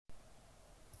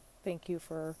Thank you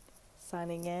for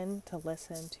signing in to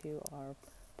listen to our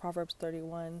Proverbs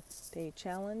 31 day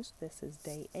challenge. This is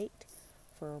day 8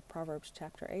 for Proverbs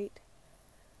chapter 8.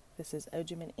 This is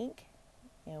Ojiman Inc.,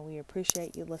 and we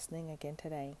appreciate you listening again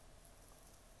today.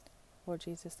 Lord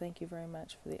Jesus, thank you very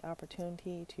much for the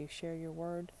opportunity to share your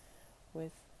word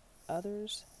with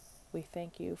others. We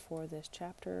thank you for this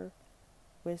chapter.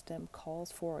 Wisdom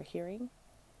calls for a hearing,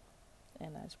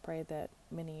 and I just pray that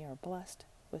many are blessed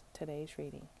with today's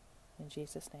reading. In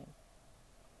Jesus' name.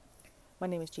 My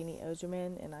name is Jeannie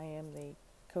Ojiman, and I am the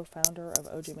co-founder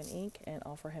of Ojiman Inc. and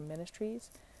Offer Him Ministries.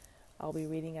 I'll be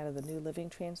reading out of the New Living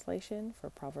Translation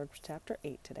for Proverbs chapter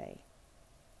 8 today.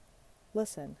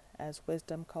 Listen as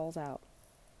wisdom calls out.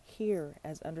 Hear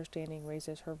as understanding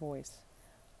raises her voice.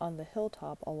 On the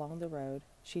hilltop along the road,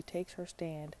 she takes her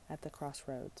stand at the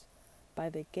crossroads. By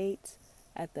the gates,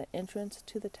 at the entrance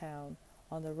to the town,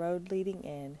 on the road leading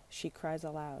in, she cries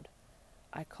aloud.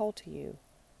 I call to you,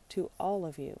 to all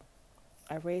of you.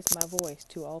 I raise my voice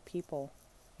to all people.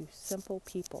 You simple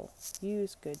people,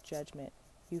 use good judgment.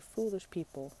 You foolish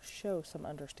people, show some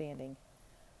understanding.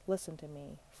 Listen to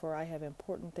me, for I have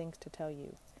important things to tell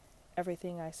you.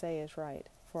 Everything I say is right,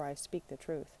 for I speak the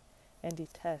truth, and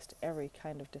detest every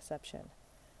kind of deception.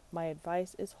 My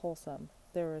advice is wholesome.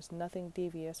 There is nothing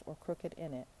devious or crooked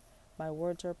in it. My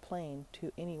words are plain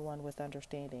to anyone with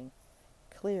understanding,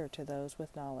 clear to those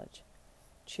with knowledge.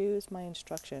 Choose my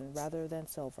instruction rather than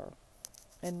silver,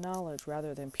 and knowledge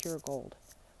rather than pure gold.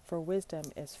 For wisdom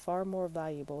is far more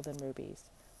valuable than rubies.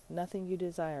 Nothing you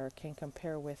desire can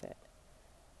compare with it.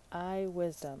 I,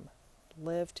 wisdom,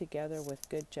 live together with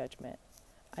good judgment.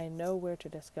 I know where to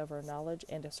discover knowledge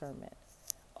and discernment.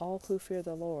 All who fear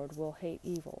the Lord will hate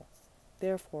evil.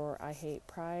 Therefore I hate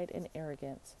pride and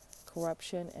arrogance,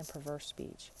 corruption and perverse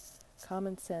speech.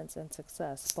 Common sense and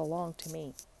success belong to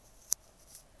me.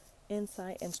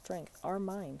 Insight and strength are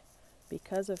mine.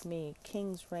 Because of me,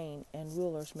 kings reign and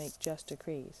rulers make just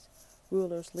decrees.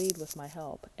 Rulers lead with my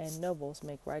help, and nobles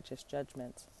make righteous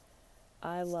judgments.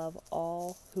 I love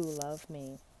all who love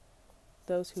me.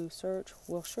 Those who search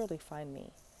will surely find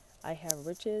me. I have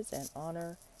riches and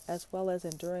honor, as well as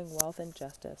enduring wealth and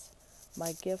justice.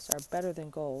 My gifts are better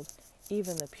than gold,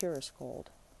 even the purest gold.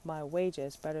 My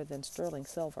wages better than sterling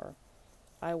silver.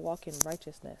 I walk in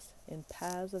righteousness, in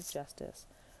paths of justice.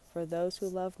 For those who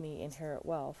love me inherit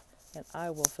wealth, and I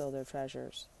will fill their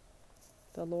treasures.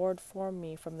 The Lord formed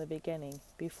me from the beginning,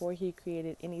 before he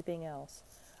created anything else.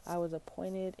 I was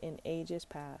appointed in ages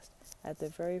past, at the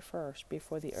very first,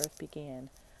 before the earth began.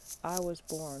 I was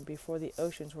born before the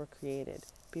oceans were created,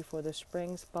 before the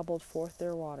springs bubbled forth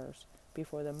their waters,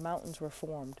 before the mountains were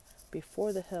formed,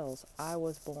 before the hills I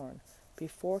was born,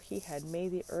 before he had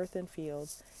made the earth and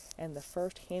fields, and the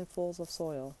first handfuls of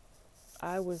soil.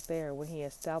 I was there when he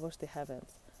established the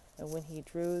heavens, and when he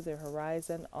drew the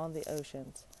horizon on the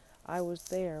oceans. I was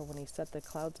there when he set the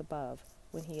clouds above,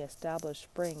 when he established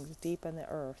springs deep in the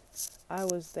earth. I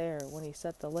was there when he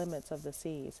set the limits of the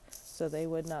seas, so they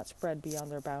would not spread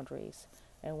beyond their boundaries.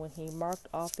 And when he marked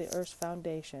off the earth's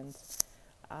foundations,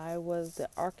 I was the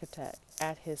architect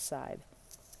at his side.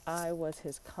 I was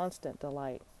his constant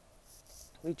delight,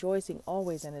 rejoicing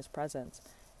always in his presence.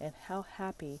 And how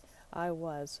happy I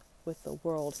was with the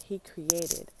world he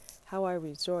created, how I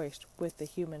rejoiced with the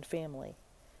human family.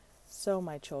 So,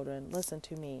 my children, listen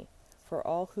to me, for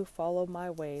all who follow my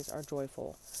ways are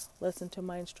joyful. Listen to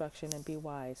my instruction and be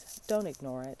wise. Don't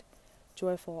ignore it.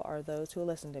 Joyful are those who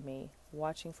listen to me,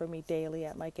 watching for me daily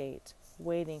at my gates,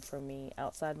 waiting for me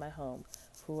outside my home.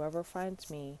 Whoever finds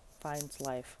me finds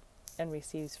life and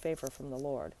receives favor from the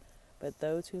Lord. But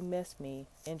those who miss me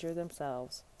injure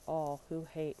themselves. All who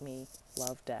hate me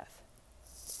love death.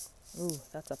 Ooh,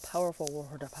 that's a powerful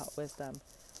word about wisdom.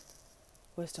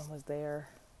 Wisdom was there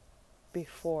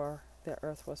before the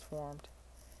earth was formed.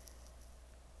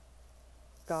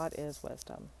 God is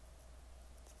wisdom.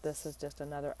 This is just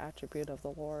another attribute of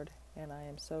the Lord, and I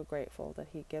am so grateful that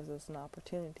he gives us an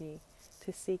opportunity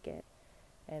to seek it,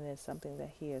 and it's something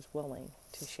that he is willing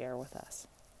to share with us.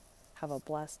 Have a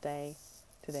blessed day.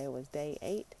 Today was day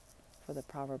 8 for the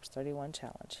Proverbs 31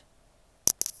 challenge.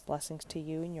 Blessings to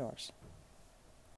you and yours.